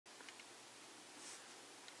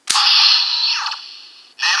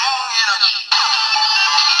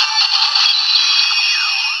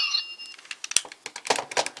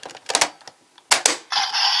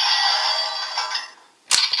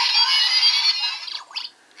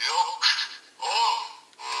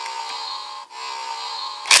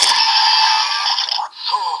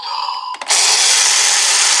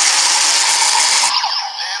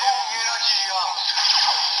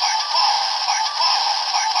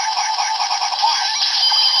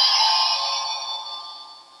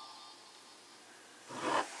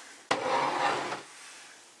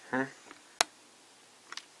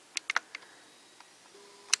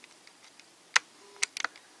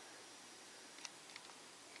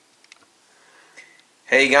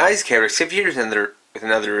Hey guys, KRX here with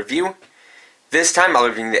another review. This time I'll be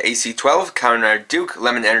reviewing the AC12 Kamen Duke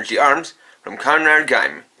Lemon Energy Arms from Kamen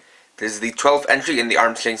Gaim. This is the 12th entry in the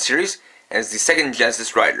Arms Chain series, and is the second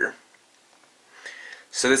Genesis Rider.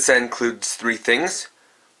 So this set includes three things: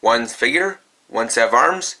 one figure, one set of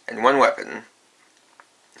arms, and one weapon.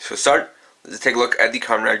 So to start, let's take a look at the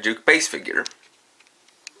Kamen Duke base figure.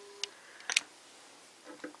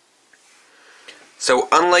 So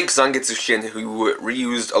unlike Zangetsu Shin, who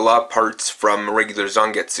reused a lot of parts from regular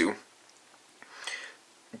Zangetsu,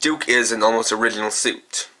 Duke is an almost original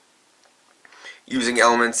suit, using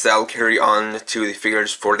elements that will carry on to the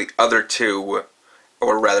figures for the other two,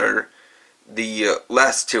 or rather, the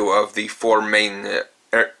last two of the four main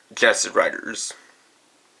Genesis Riders.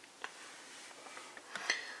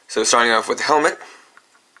 So starting off with the helmet,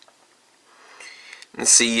 you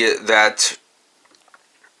see that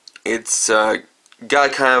it's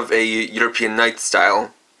got kind of a European Knight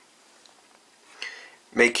style,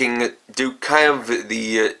 making Duke kind of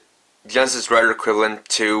the Genesis Rider equivalent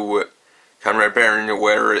to Kamen Baron,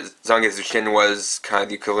 where Zangetsu Shin was kind of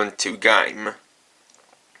the equivalent to Gaim,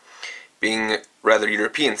 being rather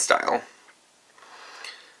European style.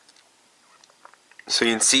 So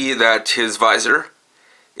you can see that his visor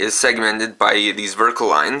is segmented by these vertical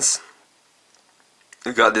lines.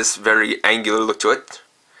 You've got this very angular look to it.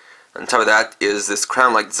 On top of that is this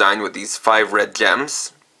crown-like design with these 5 red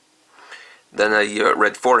gems. Then a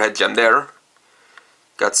red forehead gem there.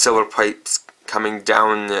 Got silver pipes coming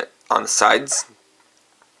down on the sides.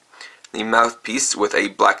 The mouthpiece with a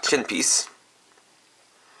black chin piece.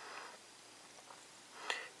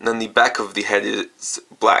 And then the back of the head is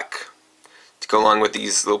black, to go along with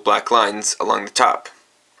these little black lines along the top.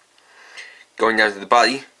 Going down to the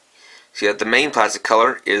body, see that the main plastic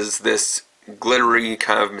color is this glittery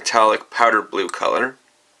kind of metallic powder blue color,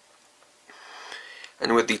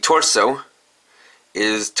 and with the torso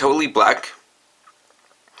is totally black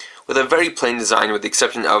with a very plain design, with the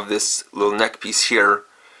exception of this little neck piece here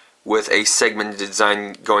with a segmented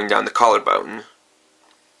design going down the collarbone.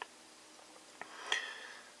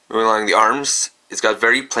 Moving along the arms, it's got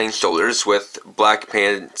very plain shoulders with black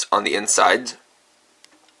paint on the inside.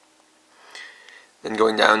 Then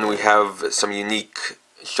going down we have some unique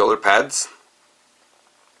shoulder pads,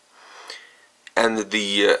 and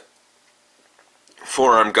the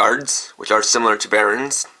forearm guards, which are similar to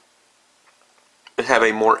Baron's, but have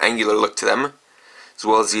a more angular look to them, as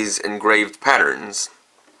well as these engraved patterns.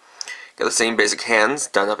 Got the same basic hands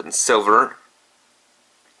done up in silver.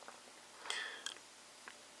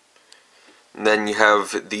 And then you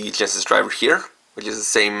have the Genesis driver here, which is the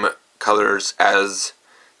same colors as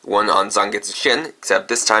the one on Zangetsu Shin, except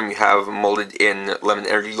this time you have molded in Lemon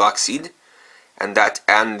Energy Lockseed, and that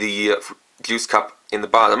and the juice cup in the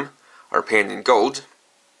bottom are painted in gold.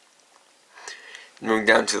 Moving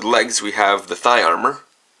down to the legs, we have the thigh armor,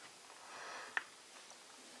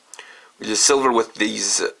 which is silver with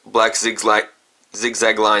these black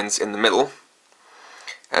zigzag lines in the middle,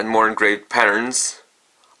 and more engraved patterns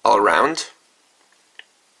all around.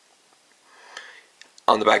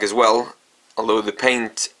 On the back as well, although the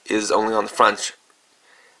paint is only on the front,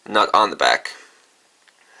 not on the back.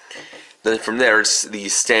 Then from there, it's the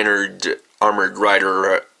standard armored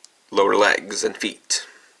rider lower legs and feet.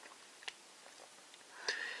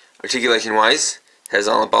 Articulation-wise, has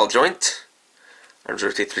on a ball joint, arms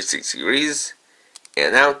rotate 360 degrees, in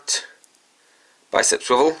and out, bicep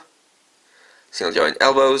swivel, single joint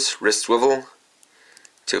elbows, wrist swivel,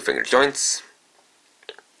 2 finger joints,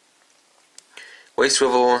 waist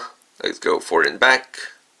swivel, legs go forward and back,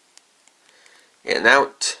 in and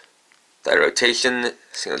out, thigh rotation,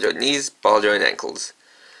 single joint knees, ball joint ankles.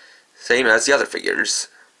 Same as the other figures.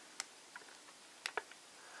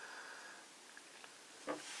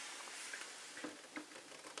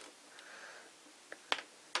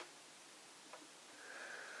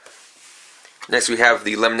 Next we have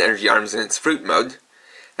the Lemon Energy Arms in its fruit mode,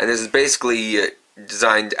 and this is basically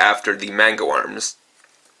designed after the Mango Arms,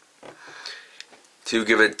 to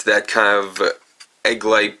give it that kind of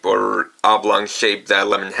egg-like or oblong shape that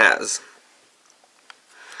Lemon has.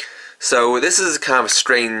 So this is kind of a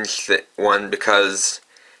strange one, because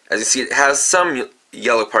as you see, it has some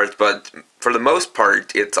yellow parts, but for the most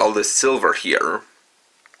part it's all this silver here,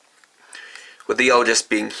 with the yellow just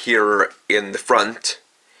being here in the front,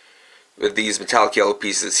 with these metallic yellow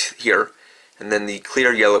pieces here, and then the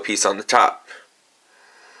clear yellow piece on the top.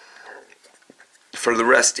 For the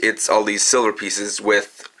rest, it's all these silver pieces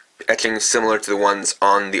with etchings similar to the ones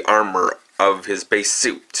on the armor of his base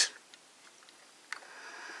suit.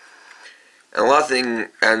 And one thing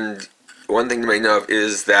to make note of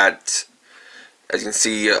is that As you can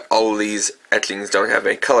see, all of these etchings don't have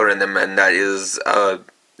any color in them, and that is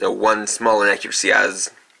one small inaccuracy,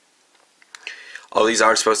 as all these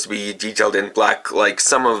are supposed to be detailed in black like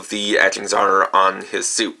some of the etchings are on his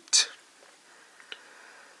suit.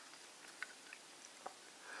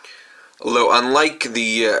 Although unlike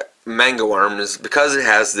the mango arms, because it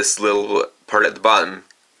has this little part at the bottom,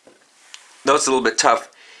 though it's a little bit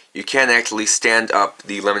tough, you can actually stand up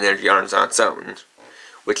the Lemon Energy arms on its own,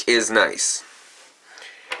 which is nice.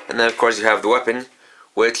 And then of course you have the weapon,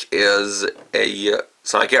 which is a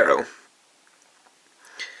sonic arrow.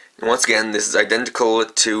 And once again, this is identical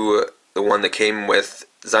to the one that came with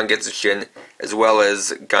Zangetsu Shin, as well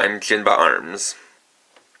as Gaim Jinba arms.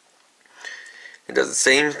 It does the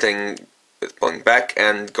same thing with pulling back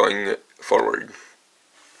and going forward.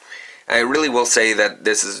 And I really will say that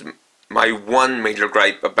this is my one major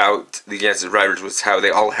gripe about the Genesis Riders, was how they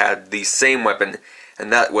all had the same weapon,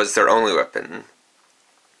 and that was their only weapon.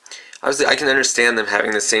 Obviously, I can understand them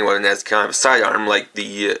having the same weapon as kind of a sidearm, like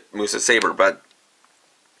the Musa Saber, but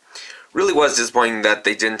really was disappointing that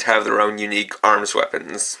they didn't have their own unique arms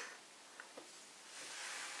weapons.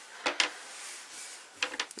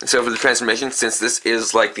 So for the transformation, since this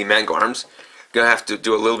is like the mango arms, you're going to have to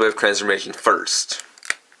do a little bit of transformation first.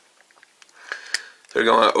 So we're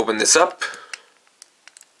going to open this up,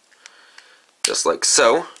 just like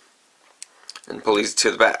so, and pull these to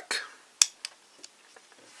the back.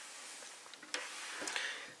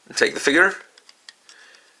 And take the figure,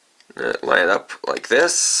 line it up like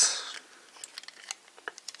this.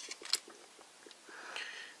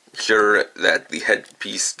 Ensure that the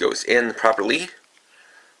headpiece goes in properly.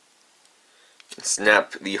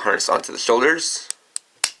 Snap the harness onto the shoulders.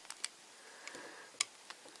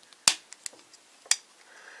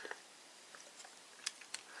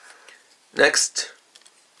 Next,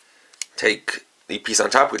 take the piece on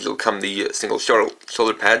top, which will come the single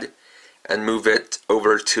shoulder pad, and move it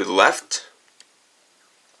over to the left.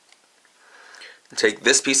 And take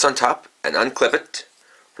this piece on top and unclip it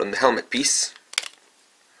from the helmet piece.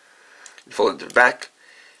 And fold it to the back.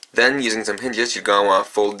 Then, using some hinges, you're going to want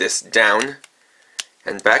to fold this down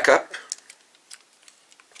and back up,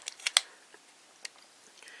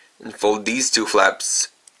 and fold these two flaps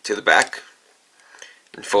to the back,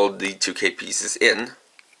 and fold the two cape pieces in.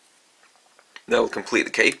 That will complete the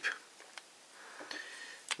cape.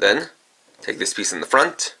 Then take this piece in the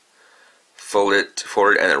front, fold it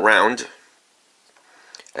forward and around,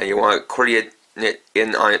 and you want to coordinate it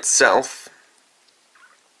in on itself,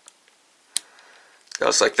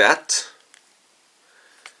 just like that.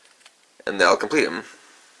 And that'll complete them.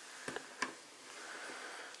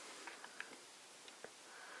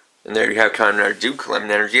 And there you have Kamen Duke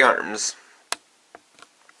Lemon Energy arms.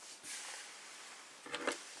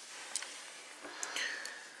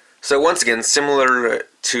 So once again, similar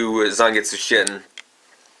to Zangetsu Shin,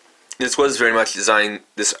 this arms was very much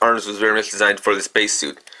designed for this base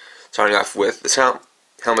suit. Starting off with this helmet,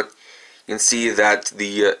 you can see that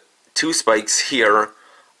the two spikes here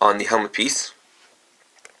on the helmet piece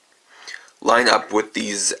line up with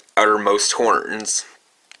these outermost horns,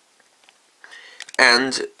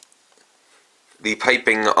 and the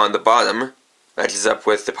piping on the bottom matches up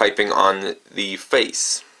with the piping on the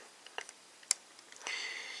face.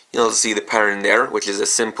 You'll see the pattern there, which is a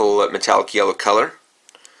simple metallic yellow color.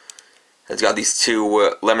 It's got these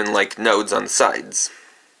two lemon-like nodes on the sides.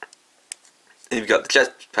 And you've got the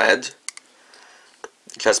chest pad,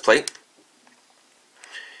 chest plate,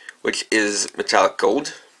 which is metallic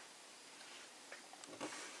gold,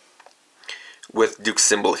 with Duke's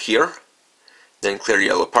symbol here, then clear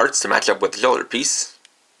yellow parts to match up with the shoulder piece.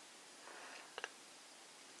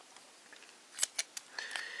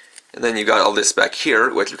 And then you got all this back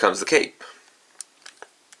here, which becomes the cape.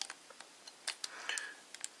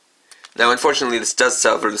 Now unfortunately this does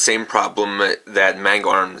suffer the same problem that Mango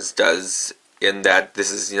Arms does, in that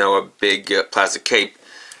this is, a big plastic cape,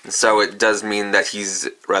 and so it does mean that he's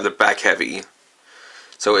rather back heavy.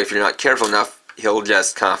 So if you're not careful enough, he'll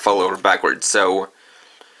just kind of fall over backwards. So,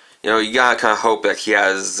 you gotta kind of hope that he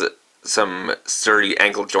has some sturdy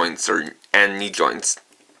ankle joints and knee joints.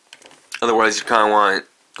 Otherwise, you kind of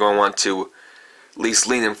going to want to at least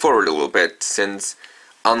lean him forward a little bit, since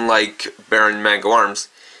unlike Baron Mango Arms,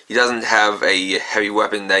 he doesn't have a heavy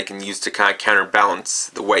weapon that he can use to kind of counterbalance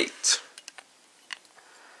the weight.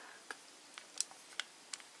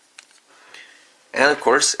 And of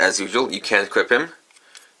course, as usual, you can equip him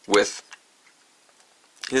with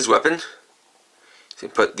his weapon. So you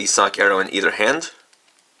put the sonic arrow in either hand.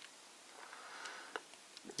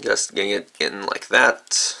 Just getting it in like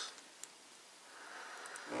that.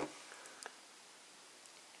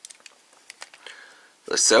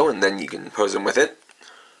 like so, and then you can pose him with it.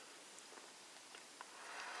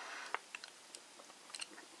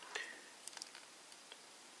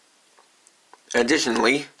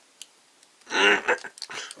 Additionally,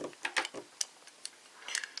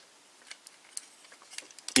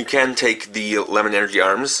 you can take the Lemon Energy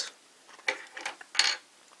arms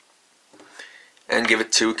and give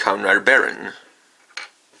it to Kamen Rider Baron.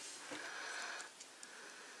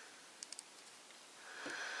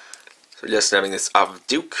 So just snapping this off of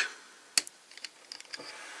Duke.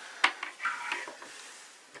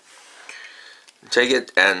 Take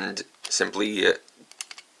it and simply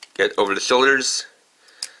get over the shoulders,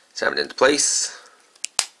 snap it into place.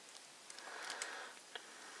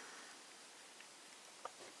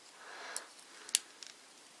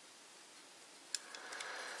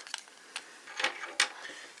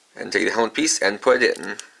 And take the helmet piece and put it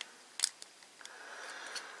in.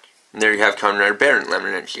 And there you have Kamen Rider Baron Lemon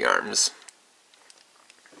Energy arms.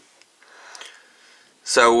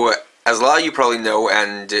 So, as a lot of you probably know,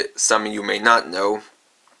 and some of you may not know,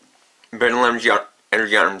 Baron Lemon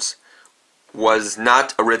Energy arms was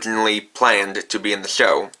not originally planned to be in the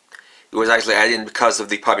show. It was actually added in because of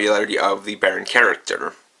the popularity of the Baron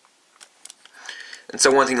character. And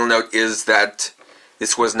so one thing you'll note is that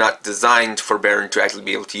this was not designed for Baron to actually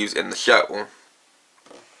be able to use in the show.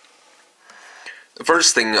 The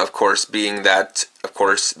first thing, of course, being that, of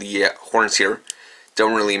course, the horns here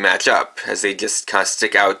don't really match up, as they just kind of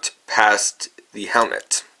stick out past the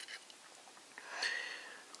helmet.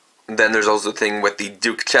 And then there's also the thing with the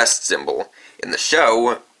Duke chest symbol. In the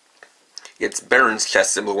show, it's Baron's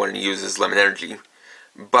chest symbol when he uses Lemon Energy,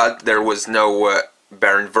 but there was no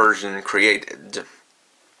Baron version created.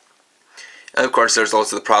 And of course, there's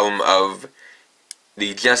also the problem of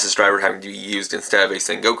the Genesis driver having to be used instead of a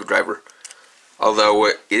Sengoku driver. Although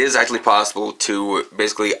it is actually possible to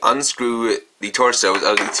basically unscrew the torsos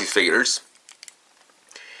of these two figures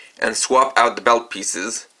and swap out the belt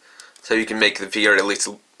pieces so you can make the figure at least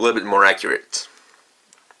a little bit more accurate.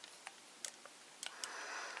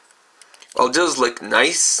 While it does look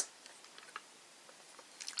nice,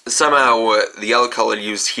 somehow the yellow color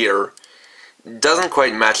used here doesn't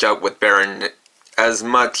quite match up with Baron as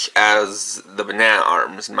much as the banana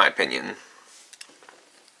arms, in my opinion.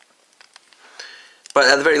 But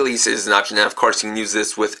at the very least it is an option, and of course you can use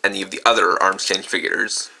this with any of the other arms change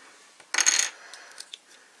figures.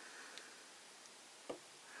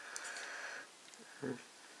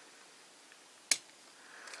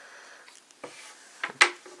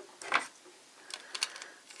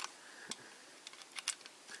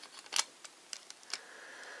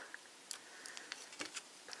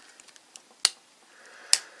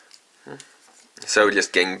 So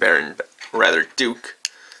just getting Baron, rather Duke,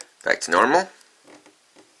 back to normal.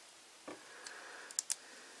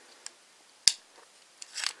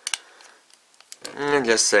 And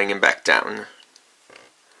just setting him back down.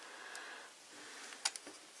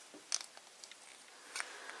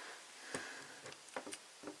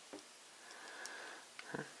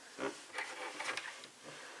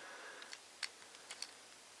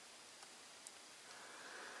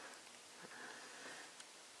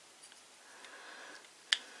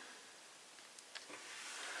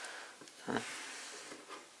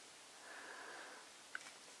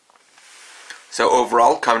 So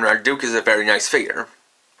overall, Kamen Rider Duke is a very nice figure.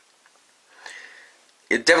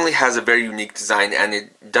 It definitely has a very unique design, and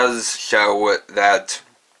it does show that,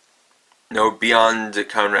 beyond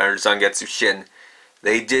Kamen Rider Zangetsu Shin,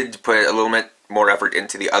 they did put a little bit more effort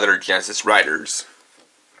into the other Genesis Riders.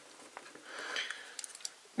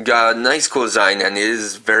 Got a nice cool design, and it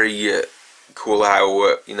is very cool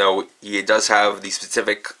how, he does have the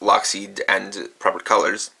specific Lockseed and proper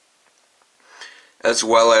colors, as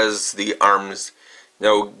well as the arms,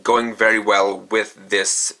 going very well with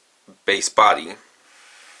this base body.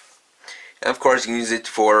 And of course, you can use it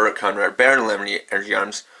for Kamen Rider Baron Lemon Energy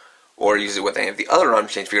arms, or use it with any of the other arm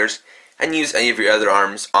change figures, and use any of your other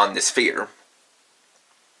arms on this figure.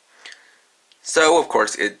 So, of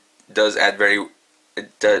course, it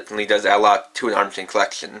definitely does add a lot to an arm chain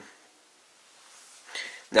collection.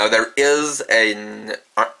 Now, there is an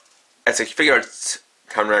SH Figuarts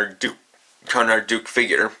Kamen Rider Duke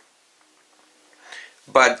figure,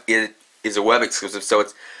 but it is a web exclusive, so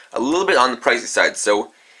it's a little bit on the pricey side.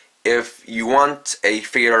 So if you want a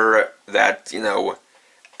figure that,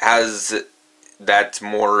 has that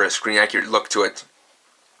more screen accurate look to it,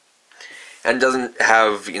 and doesn't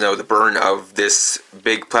have, the burn of this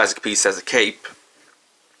big plastic piece as a cape,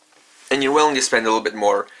 and you're willing to spend a little bit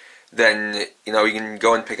more, then, you can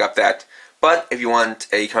go and pick up that. But if you want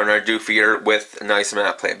a Kamen Rider Duke figure with a nice amount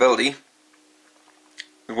of playability,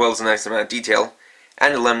 as well as a nice amount of detail,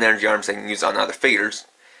 and the lemon energy arms I can use on other figures,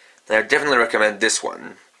 then I definitely recommend this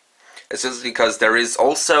one. It's just because there is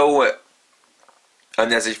also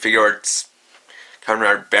an SH Figure Arts Kamen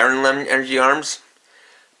Rider Baron lemon energy arms,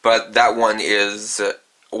 but that one is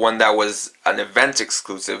one that was an event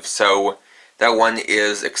exclusive, so that one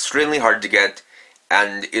is extremely hard to get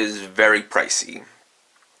and is very pricey.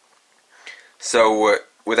 So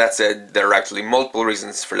with that said, there are actually multiple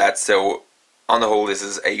reasons for that, so on the whole this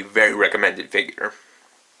is a very recommended figure.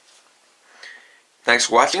 Thanks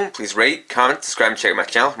for watching. Please rate, comment, subscribe, and check out my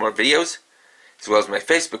channel for more videos, as well as my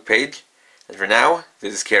Facebook page. And for now,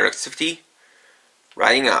 this is KRX50,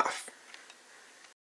 riding off.